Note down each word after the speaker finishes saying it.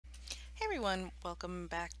everyone, welcome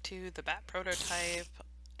back to the Bat Prototype,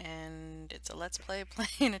 and it's a Let's Play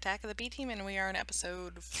playing Attack of the B-Team, and we are in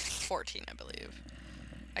episode 14, I believe.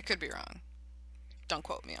 I could be wrong. Don't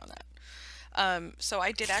quote me on that. So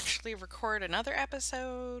I did actually record another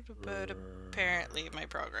episode, but apparently my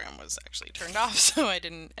program was actually turned off, so I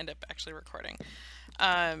didn't end up actually recording.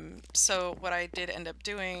 So what I did end up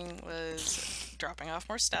doing was dropping off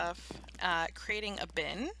more stuff, creating a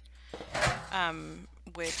bin,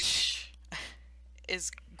 which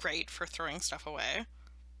is great for throwing stuff away,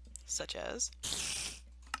 such as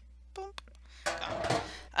boom,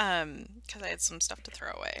 because I had some stuff to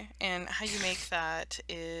throw away. And how you make that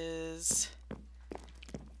is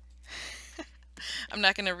I'm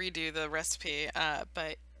not going to redo the recipe,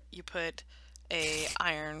 but you put a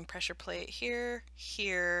iron pressure plate here,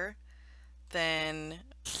 then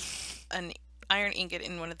an iron ingot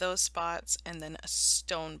in one of those spots, and then a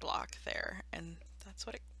stone block there, and that's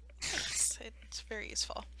what it is. It's very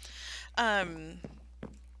useful. Now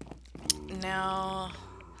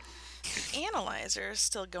the analyzer is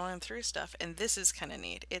still going through stuff, and this is kind of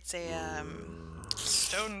neat. It's a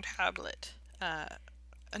stone tablet.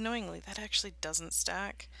 Annoyingly, that actually doesn't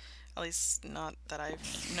stack, at least not that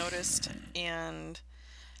I've noticed. And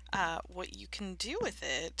what you can do with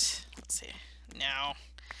it, let's see, no.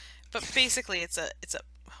 But basically, it's a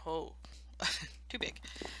oh, too big.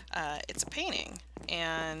 It's a painting,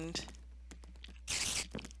 and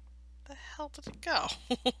the hell did it go?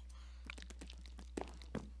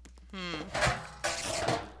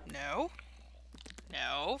 No,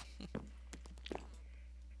 no.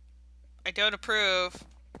 I don't approve.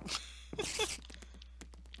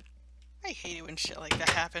 I hate it when shit like that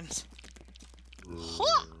happens.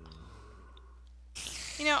 Huh.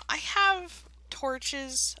 You know, I have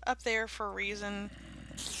torches up there for a reason.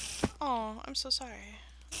 Oh, I'm so sorry.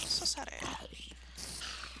 I'm so sorry.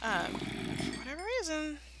 For whatever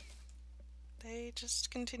reason, they just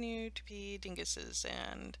continue to be dinguses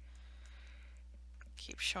and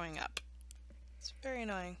keep showing up. It's very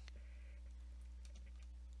annoying.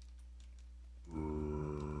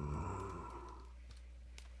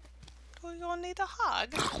 We're gonna need a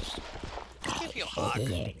hug. I'll give you a hug.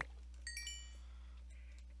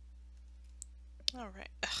 Alright.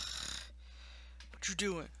 What you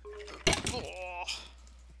doing? Oh.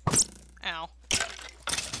 Ow.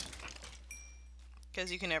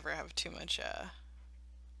 Because you can never have too much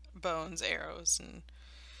bones, arrows, and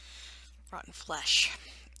rotten flesh.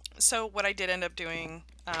 So what I did end up doing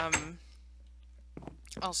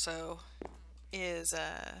also is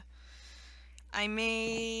I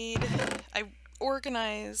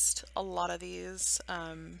organized a lot of these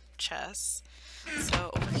chests.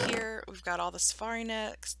 So over here we've got all the safari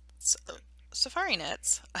nets,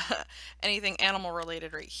 anything animal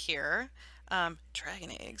related right here.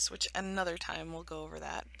 Dragon eggs, which another time we'll go over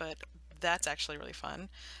that, but that's actually really fun.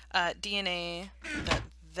 DNA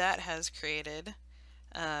that has created,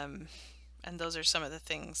 and those are some of the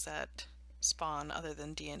things that spawn other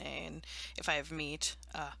than DNA. And if I have meat,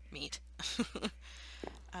 meat.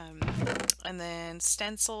 And then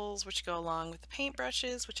stencils, which go along with the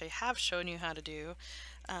paintbrushes, which I have shown you how to do.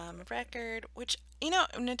 Record, which, you know,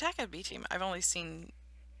 in Attack of the B-Team, I've only seen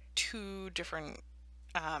 2 different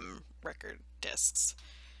record discs,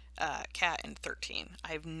 Cat and 13.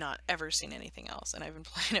 I've not ever seen anything else, and I've been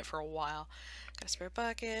playing it for a while. Got a spare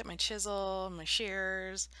bucket, my chisel, my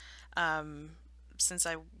shears. Since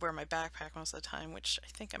I wear my backpack most of the time, which I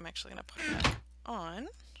think I'm actually going to put back on.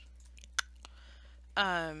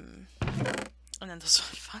 And then those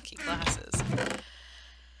funky glasses.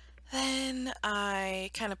 Then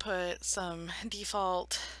I kind of put some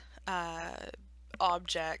default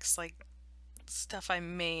objects, like stuff I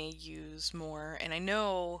may use more. And I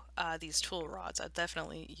know these tool rods I'll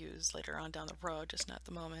definitely use later on down the road, just not at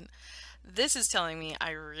the moment. This is telling me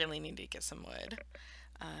I really need to get some wood.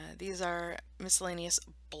 These are miscellaneous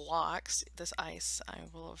blocks. This ice I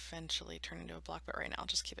will eventually turn into a block, but right now I'll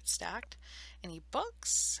just keep it stacked. Any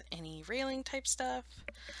books, any railing type stuff.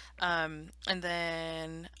 And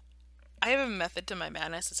then I have a method to my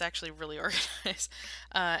madness. It's actually really organized.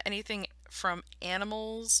 Anything from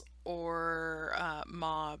animals or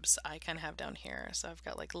mobs I kind of have down here. So I've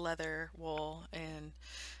got like leather, wool, and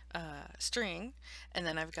string. And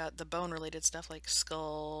then I've got the bone related stuff like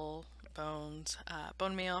skull, bones,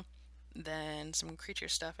 bone meal, then some creature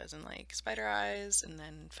stuff as in like spider eyes, and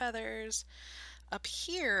then feathers. Up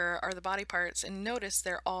here are the body parts, and notice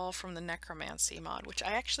they're all from the necromancy mod, which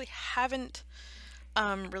I actually haven't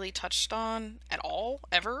really touched on at all,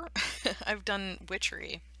 ever. I've done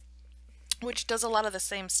witchery, which does a lot of the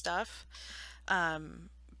same stuff,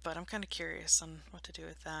 but I'm kind of curious on what to do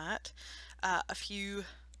with that. A few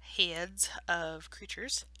heads of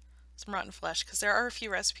creatures, some rotten flesh, because there are a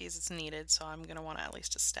few recipes it's needed, so I'm going to want at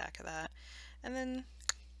least a stack of that. And then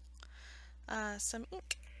some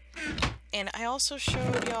ink. And I also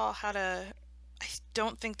showed y'all how to, I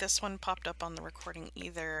don't think this one popped up on the recording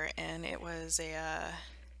either, and it was a,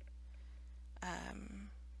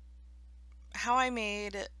 how I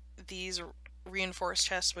made these reinforced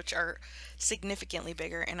chests, which are significantly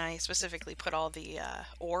bigger, and I specifically put all the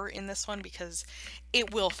ore in this one because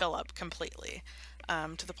it will fill up completely,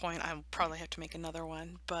 to the point I'll probably have to make another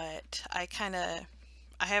one, but I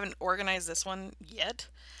haven't organized this one yet,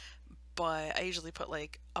 but I usually put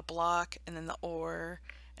like a block and then the ore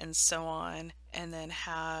and so on, and then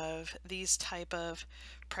have these type of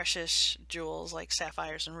precious jewels like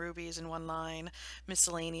sapphires and rubies in one line,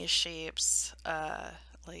 miscellaneous shapes,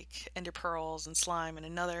 like ender pearls and slime in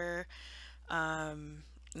another, and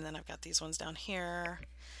then I've got these ones down here,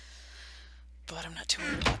 but I'm not too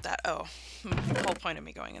worried about that. Oh, the whole point of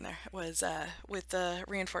me going in there was with the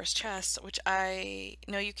reinforced chests, which I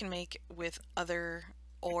know you can make with other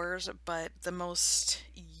ores, but the most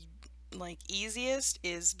like easiest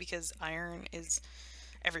is because iron is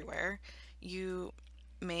everywhere. You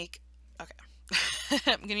make, okay,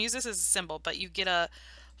 I'm gonna use this as a symbol, but you get a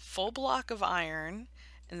full block of iron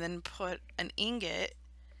and then put an ingot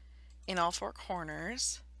in all four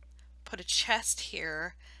corners, put a chest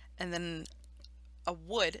here, and then a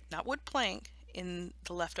wood, not wood plank, in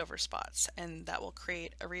the leftover spots, and that will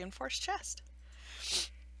create a reinforced chest.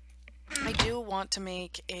 I do want to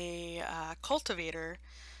make a cultivator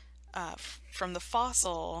from the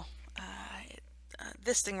fossil,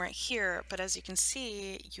 this thing right here, but as you can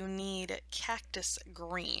see, you need cactus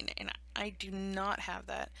green, and I do not have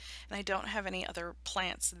that, and I don't have any other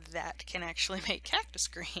plants that can actually make cactus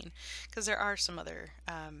green, because there are some other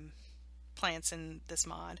plants in this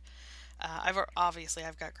mod. Obviously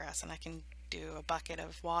I've got grass and I can do a bucket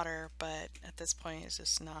of water, but at this point it's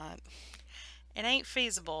just not, it ain't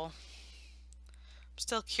feasible. I'm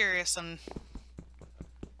still curious on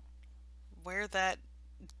where that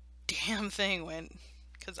damn thing went,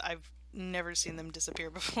 because I've never seen them disappear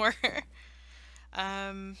before.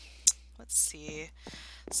 Let's see.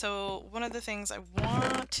 So one of the things I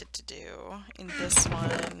wanted to do in this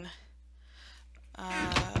one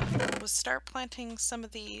was start planting some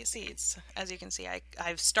of the seeds. As you can see,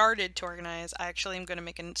 I've started to organize. I actually am going to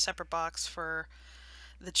make a separate box for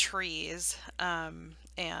the trees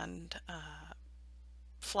and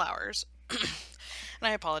flowers. And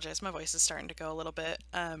I apologize, my voice is starting to go a little bit,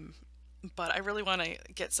 but I really want to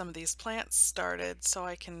get some of these plants started so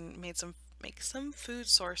I can make some food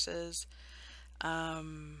sources,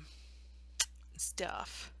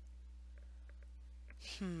 stuff.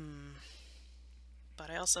 But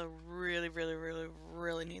I also really, really, really,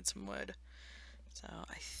 really need some wood. So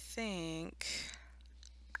I think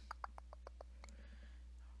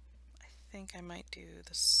I might do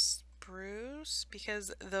the spruce,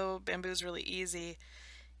 because though bamboo is really easy,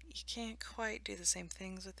 you can't quite do the same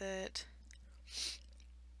things with it.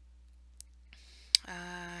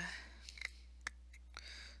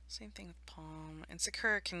 Same thing with palm, and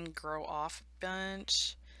sakura can grow off a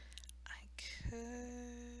bunch.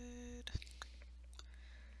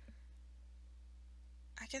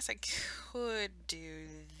 I guess I could do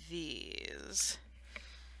these.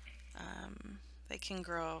 They can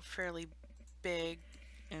grow fairly big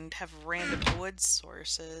and have random wood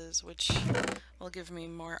sources, which will give me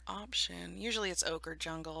more option. Usually it's oak or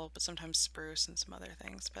jungle, but sometimes spruce and some other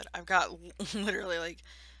things. But I've got literally like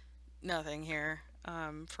nothing here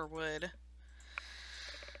for wood.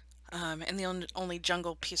 And the only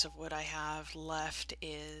jungle piece of wood I have left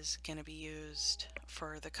is going to be used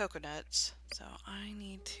for the coconuts. So I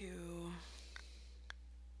need to...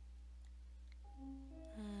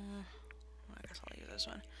 I guess I'll use this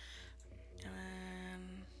one. And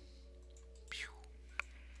then... Because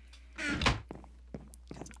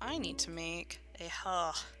I need to make a...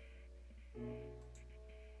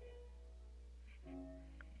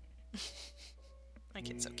 My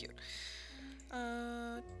kid's so cute.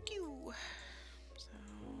 So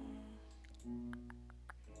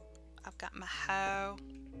I've got my hoe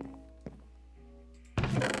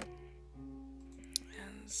and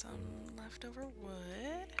some leftover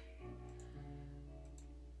wood.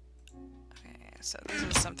 Okay, so this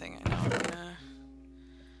is something I know I'm gonna...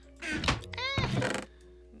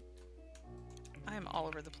 I'm all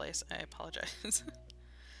over the place. I apologize.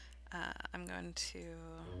 I'm going to...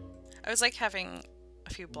 I was like having a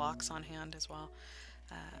few blocks on hand as well.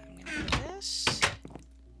 I'm going to do this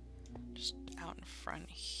just out in front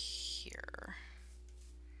here.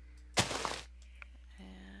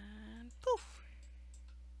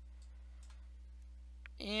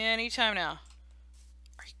 Anytime now.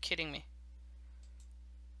 Are you kidding me?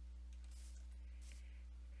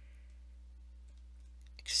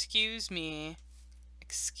 Excuse me.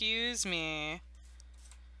 Excuse me.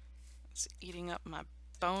 It's eating up my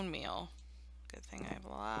bone meal. Good thing I have a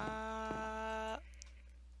lot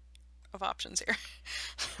of options here.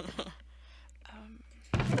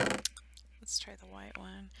 Let's try the white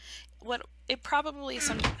one. What it probably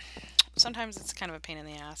sometimes it's kind of a pain in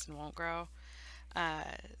the ass and won't grow.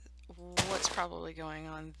 What's probably going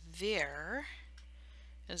on there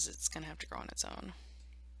is it's gonna have to grow on its own.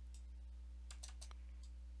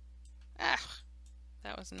 Ah,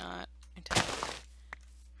 that was not intended.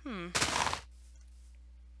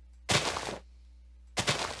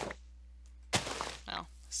 Well,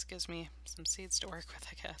 this gives me some seeds to work with,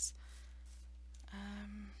 I guess. I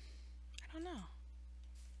don't know.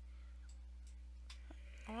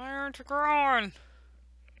 Why aren't you growing?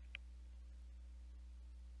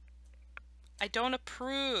 I don't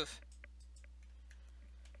approve.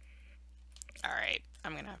 Alright,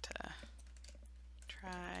 I'm gonna have to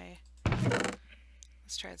try.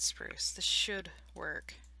 Let's try the spruce. This should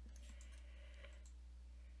work.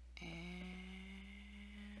 And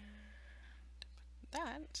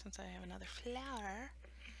that, since I have another flower,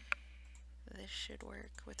 this should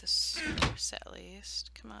work with the spruce at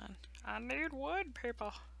least. Come on. I need wood,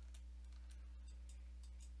 people.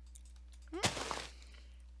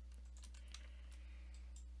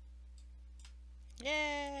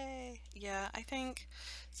 Yay! Yeah, I think...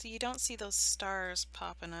 So you don't see those stars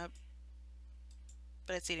popping up,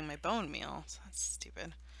 but it's eating my bone meal, so that's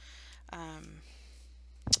stupid. I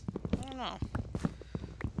don't know.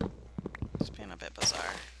 It's being a bit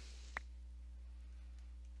bizarre.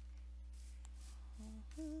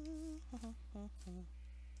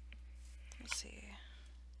 Let's see.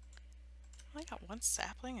 I only got one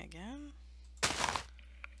sapling again?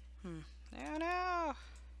 No, no!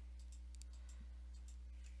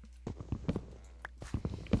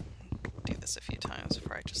 Do this a few times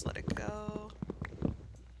before I just let it go.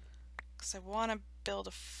 Because I want to build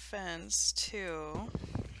a fence, too,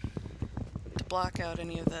 to block out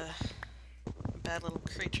any of the bad little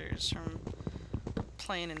creatures from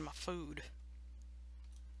playing in my food.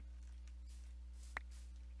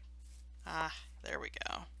 Ah, there we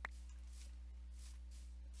go.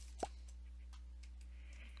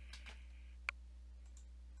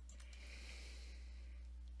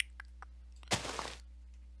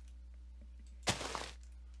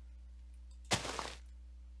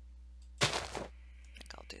 I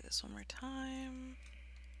think I'll do this one more time.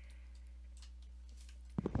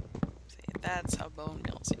 See, that's how bone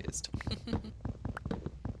meal's used.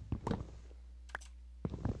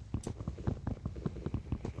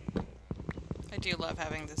 I do love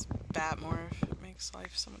having this bat morph. It makes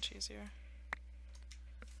life so much easier.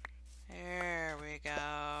 There we go.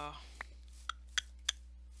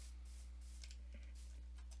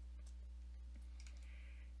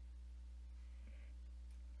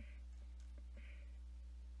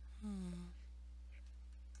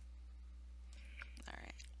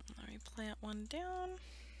 Alright, let me plant one down.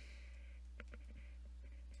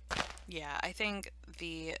 Yeah, I think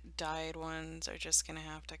the dyed ones are just gonna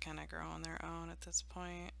have to kind of grow on their own at this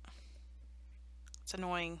point. It's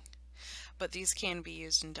annoying, but these can be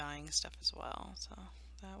used in dyeing stuff as well, so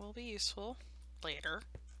that will be useful later.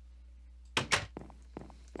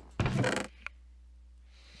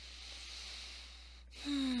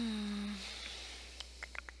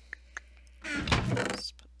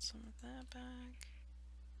 Let's put some of that back.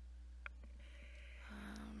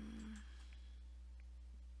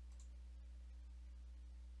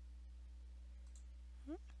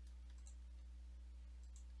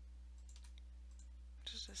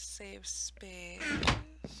 Just to save space,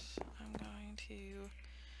 I'm going to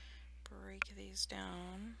break these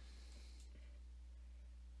down.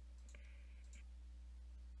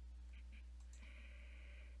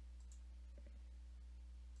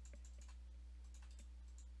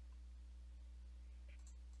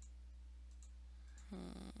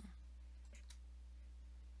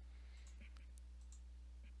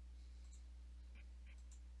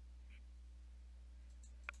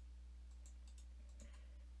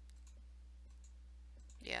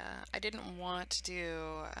 Yeah, I didn't want to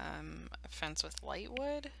do a fence with light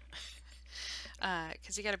wood,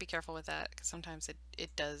 because you got to be careful with that, because sometimes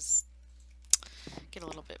it does get a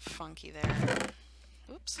little bit funky there.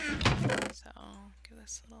 Oops. So, give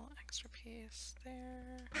this a little extra piece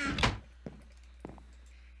there.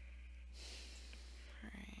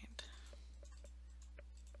 Alright.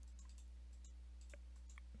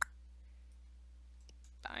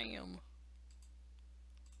 Bam.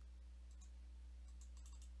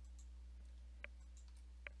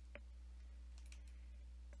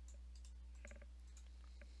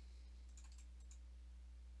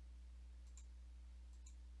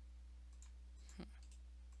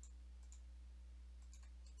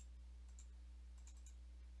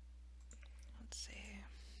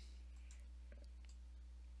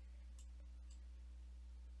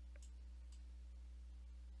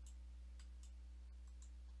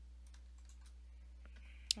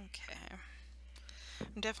 Okay.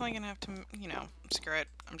 I'm definitely gonna have to, you know, screw it.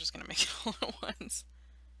 I'm just gonna make it all at once.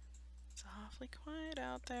 It's awfully quiet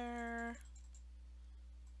out there.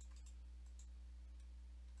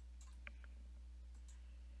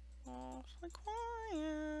 Awfully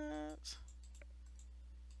quiet.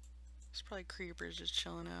 There's probably creepers just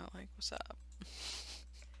chilling out, like, what's up?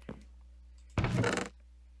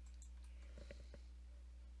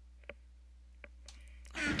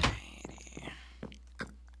 Alrighty.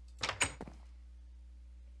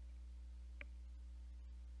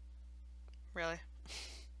 Really?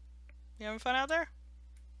 You having fun out there?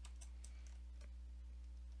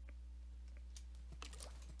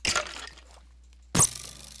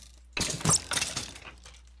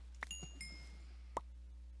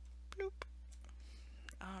 Bloop.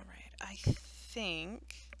 Alright, I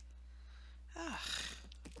think... Ugh,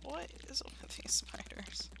 what is with these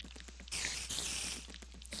spiders?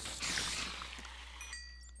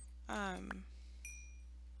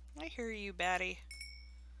 I hear you, Batty.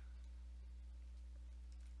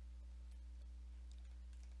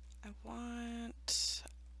 I want...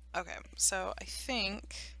 Okay, so I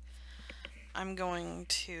think I'm going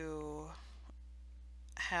to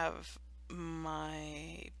have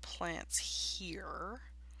my plants here.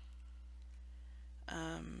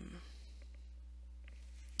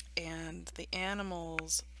 And the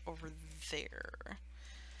animals over there.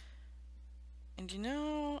 And you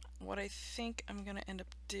know what I think I'm gonna end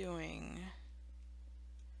up doing?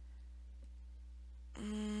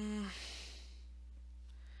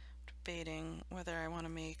 Debating whether I want to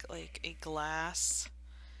make like a glass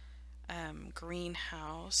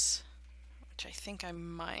greenhouse, which I think I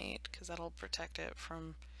might, because that'll protect it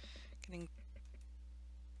from getting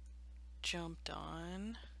jumped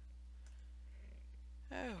on.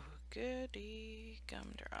 Oh, goody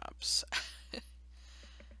gumdrops.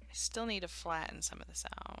 I still need to flatten some of this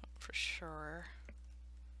out for sure.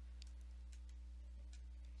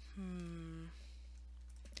 Yeah,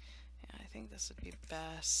 I think this would be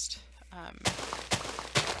best for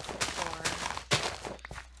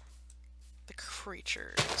the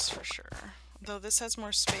creatures for sure. Though this has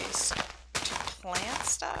more space to plant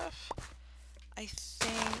stuff, I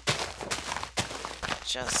think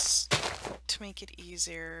just to make it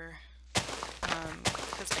easier,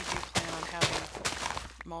 because I do plan on having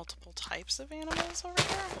multiple types of animals over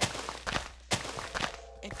here.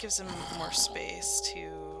 It gives them more space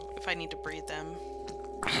to, if I need to breed them. Ooh,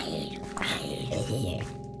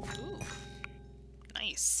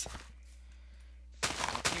 nice.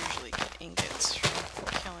 Don't usually get ingots from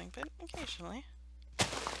killing, but occasionally.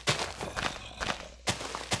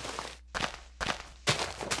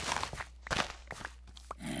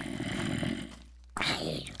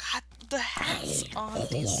 God, the hats on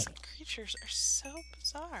these creatures are so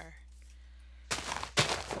bizarre.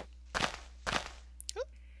 Oop.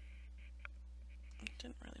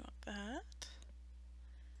 Didn't really want that.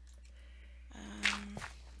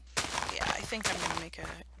 Yeah, I think I'm gonna make a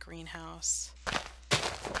greenhouse. But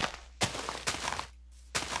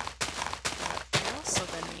I also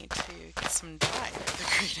then need to get some dye for the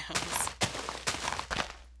greenhouse. I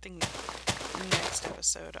think next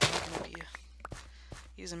episode I'm gonna be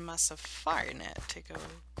using my safari net to go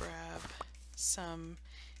grab some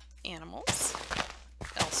animals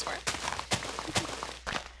elsewhere.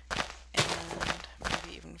 And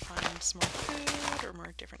maybe even find some more food or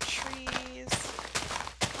more different trees.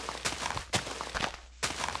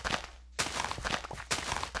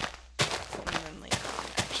 And then later on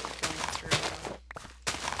actually going through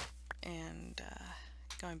and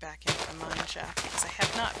going back into the mine shaft, because I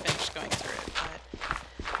have not finished going through it,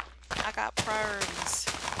 but I got priorities.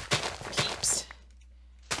 Keeps.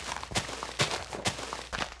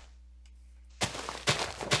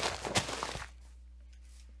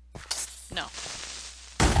 No.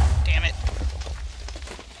 Damn it.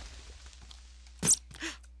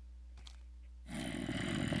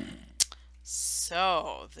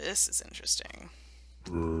 So, this is interesting.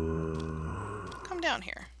 Come down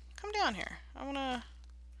here. Come down here. I want to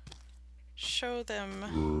show them.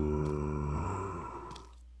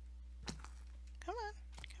 Come on.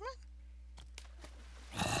 Come on.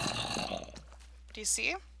 Do you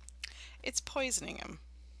see? It's poisoning him.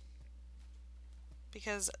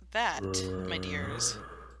 Because that, my dears,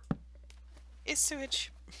 is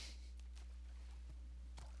sewage.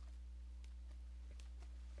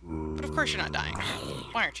 But of course you're not dying.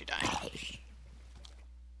 Why aren't you dying?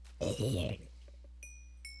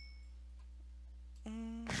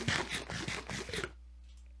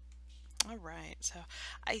 Alright, so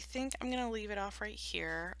I think I'm going to leave it off right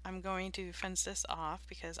here. I'm going to fence this off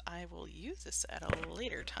because I will use this at a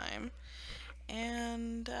later time.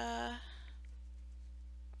 and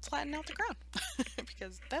flatten out the ground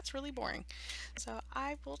because that's really boring. So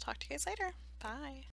I will talk to you guys later. Bye.